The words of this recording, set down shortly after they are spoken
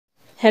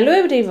Hello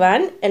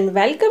everyone and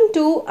welcome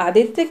to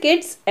Aditya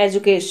Kids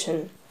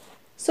Education.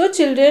 So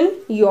children,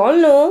 you all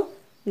know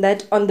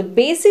that on the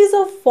basis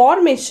of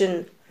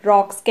formation,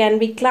 rocks can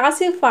be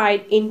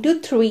classified into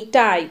three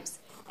types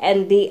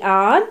and they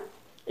are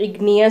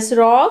igneous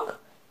rock,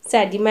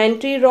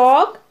 sedimentary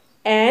rock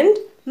and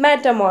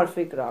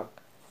metamorphic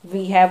rock.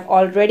 We have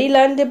already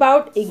learned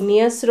about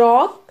igneous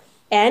rock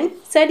and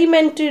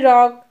sedimentary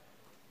rock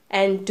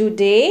and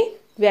today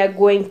we are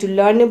going to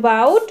learn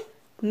about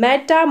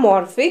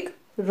metamorphic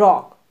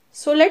rock.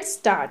 So let's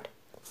start.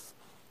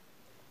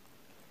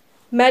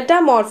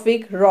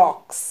 Metamorphic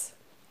rocks.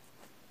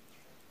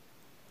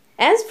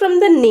 As from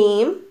the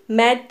name,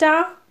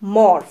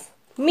 metamorph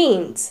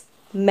means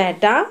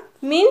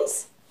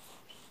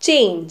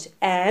change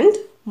and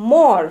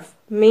morph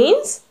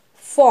means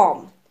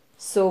form.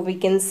 So we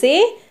can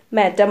say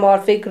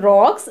metamorphic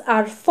rocks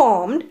are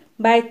formed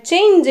by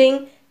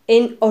changing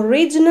in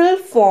original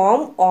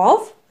form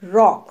of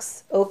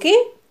rocks.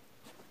 Okay.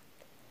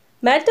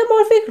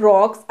 Metamorphic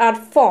rocks are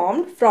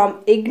formed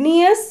from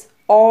igneous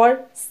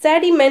or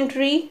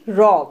sedimentary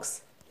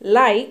rocks.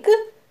 Like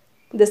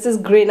this is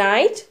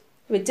granite,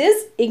 which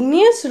is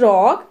igneous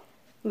rock.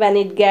 When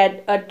it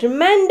gets a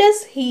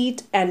tremendous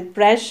heat and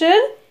pressure,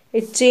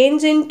 it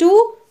changes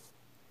into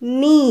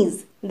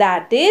gneiss.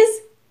 That is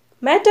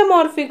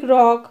metamorphic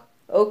rock.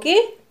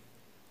 Okay.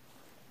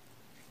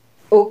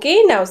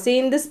 Okay, now see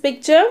in this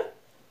picture.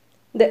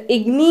 The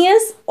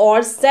igneous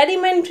or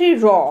sedimentary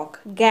rock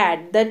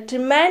get the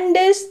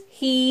tremendous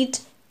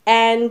heat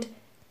and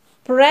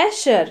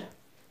pressure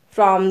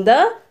from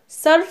the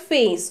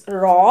surface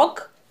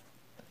rock.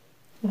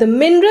 The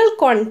mineral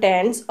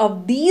contents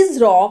of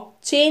these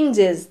rock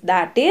changes,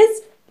 that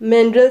is,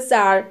 minerals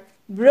are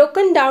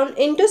broken down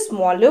into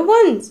smaller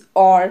ones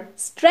or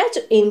stretch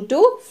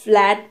into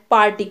flat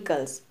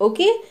particles.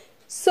 Okay,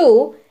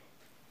 so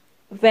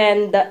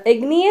when the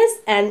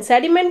igneous and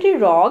sedimentary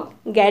rock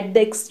get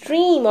the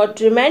extreme or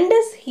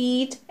tremendous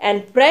heat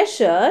and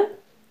pressure,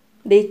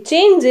 they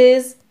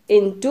changes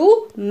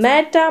into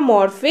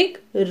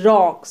metamorphic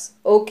rocks.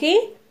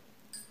 Okay.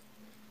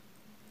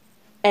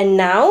 And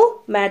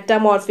now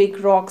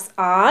metamorphic rocks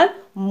are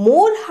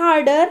more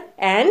harder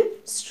and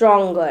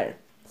stronger.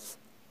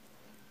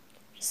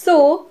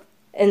 So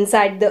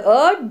inside the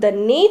earth, the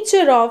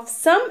nature of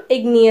some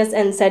igneous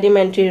and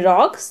sedimentary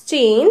rocks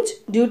change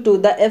due to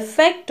the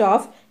effect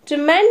of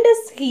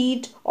tremendous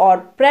heat or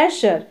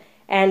pressure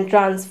and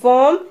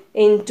transform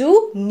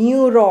into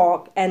new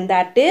rock, and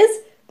that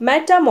is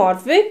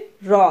metamorphic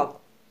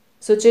rock.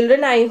 So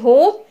children, I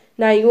hope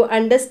now you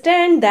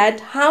understand that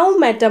how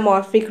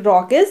metamorphic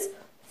rock is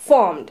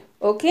formed.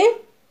 Okay.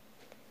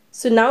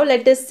 So now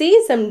let us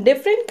see some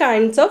different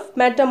kinds of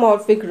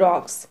metamorphic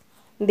rocks.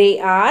 They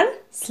are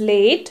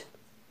slate,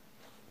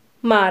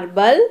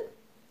 marble,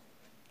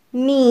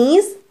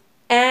 gneiss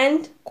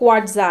and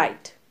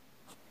quartzite.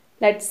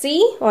 Let's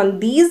see on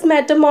these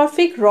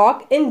metamorphic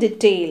rock in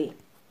detail.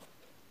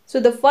 So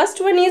the first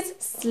one is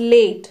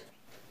slate.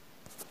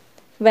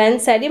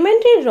 When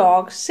sedimentary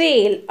rock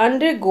shale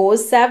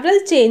undergoes several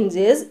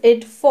changes,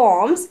 it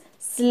forms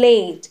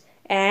slate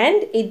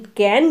and it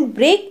can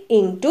break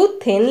into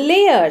thin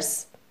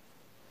layers.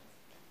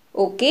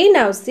 Okay,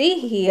 now see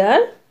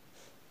here.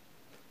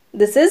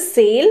 This is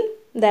shale,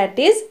 that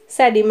is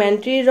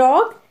sedimentary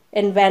rock,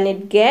 and when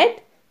it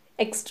get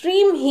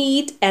extreme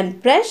heat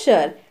and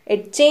pressure,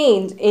 it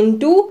change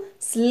into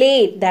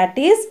slate, that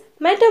is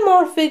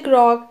metamorphic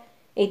rock.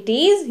 It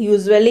is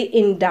usually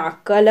in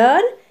dark color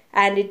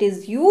and it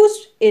is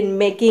used in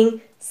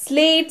making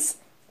slates,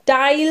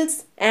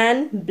 tiles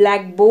and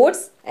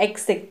blackboards,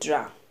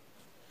 etc.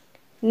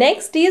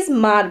 Next is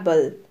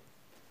marble.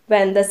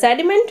 When the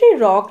sedimentary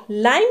rock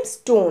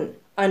limestone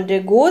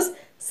undergoes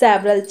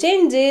several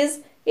changes,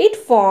 it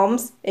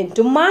forms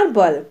into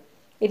marble.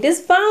 It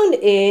is found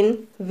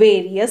in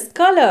various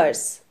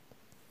colors.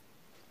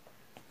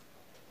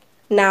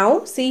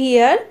 Now see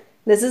here,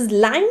 this is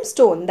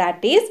limestone,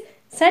 that is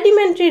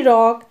sedimentary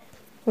rock.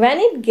 When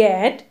it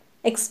get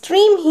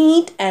extreme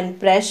heat and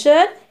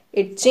pressure,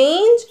 it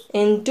change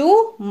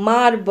into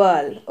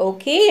marble.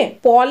 Okay.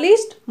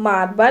 Polished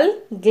marble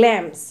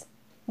gleams.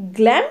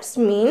 Gleams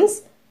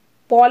means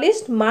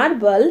polished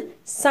marble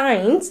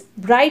shines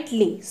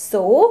brightly,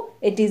 so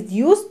it is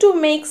used to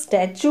make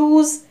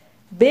statues,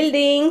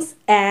 buildings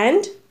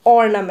and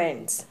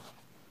ornaments.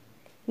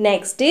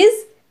 Next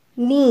is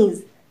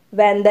gneiss.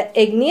 When the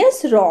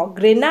igneous rock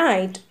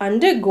granite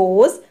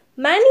undergoes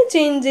many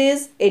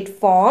changes, it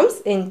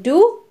forms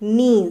into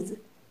gneiss.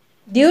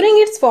 During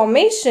its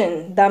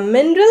formation, the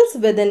minerals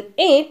within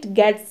it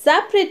get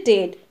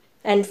separated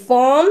and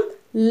form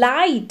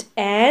light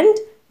and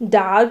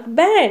dark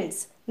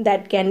bands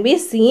that can be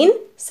seen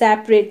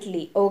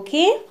separately.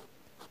 Okay.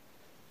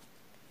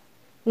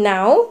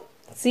 Now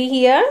see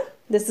here,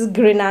 this is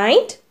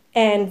granite,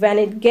 and when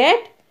it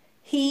get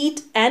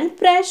heat and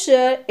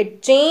pressure,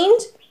 it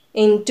change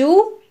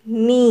into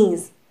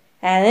gneiss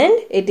and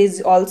it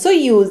is also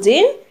used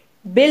in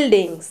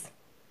buildings.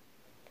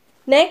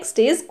 Next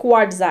is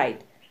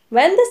quartzite.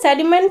 When the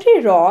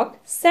sedimentary rock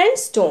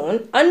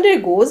sandstone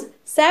undergoes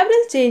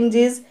several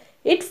changes,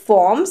 it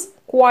forms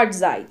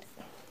quartzite.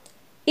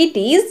 It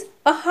is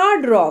a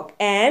hard rock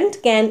and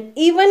can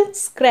even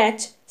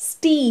scratch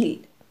steel.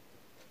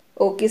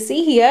 Okay,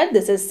 see here,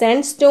 this is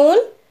sandstone.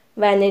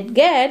 When it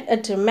gets a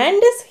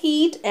tremendous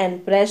heat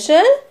and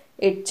pressure,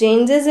 it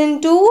changes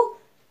into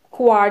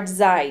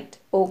quartzite.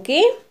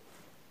 Okay.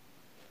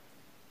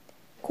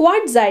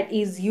 Quartzite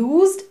is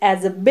used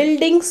as a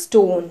building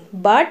stone,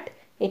 but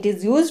it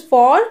is used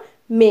for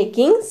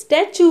making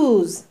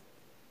statues.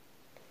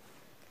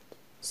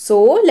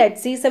 So,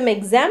 let's see some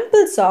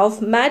examples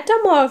of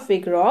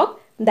metamorphic rock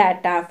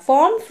that are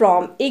formed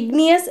from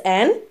igneous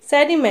and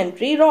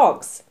sedimentary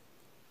rocks.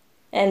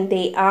 And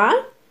they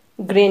are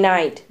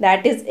granite,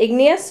 that is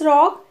igneous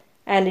rock,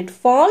 and it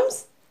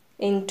forms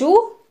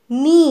into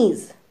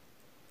gneiss.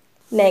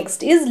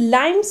 Next is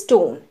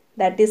limestone,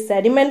 that is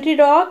sedimentary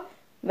rock.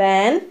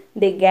 When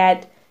they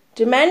get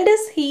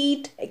tremendous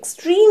heat,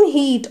 extreme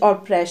heat or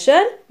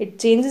pressure, it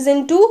changes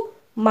into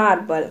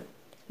marble.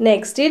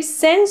 Next is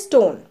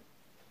sandstone.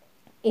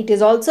 It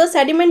is also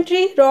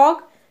sedimentary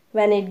rock.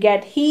 When it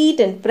gets heat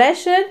and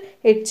pressure,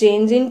 it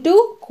changes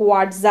into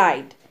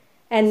quartzite.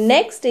 And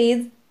next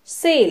is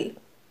shale.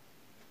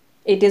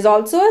 It is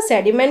also a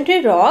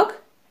sedimentary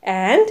rock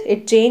and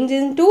it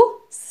changes into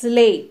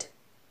slate.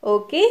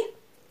 Okay.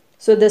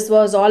 So this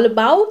was all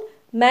about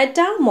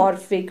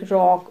metamorphic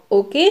rock.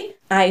 Okay.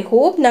 I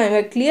hope now you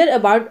are clear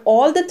about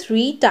all the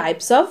three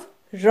types of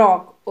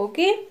rock.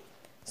 Okay.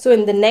 So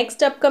in the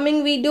next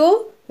upcoming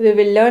video, we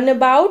will learn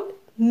about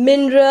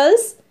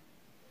minerals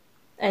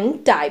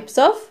and types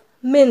of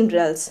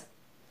minerals.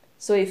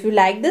 So if you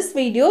like this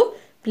video,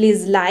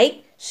 please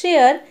like,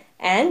 share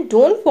and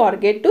don't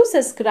forget to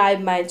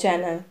subscribe my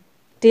channel.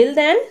 Till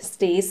then,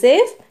 stay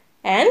safe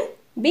and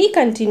be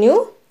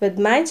continue with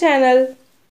my channel.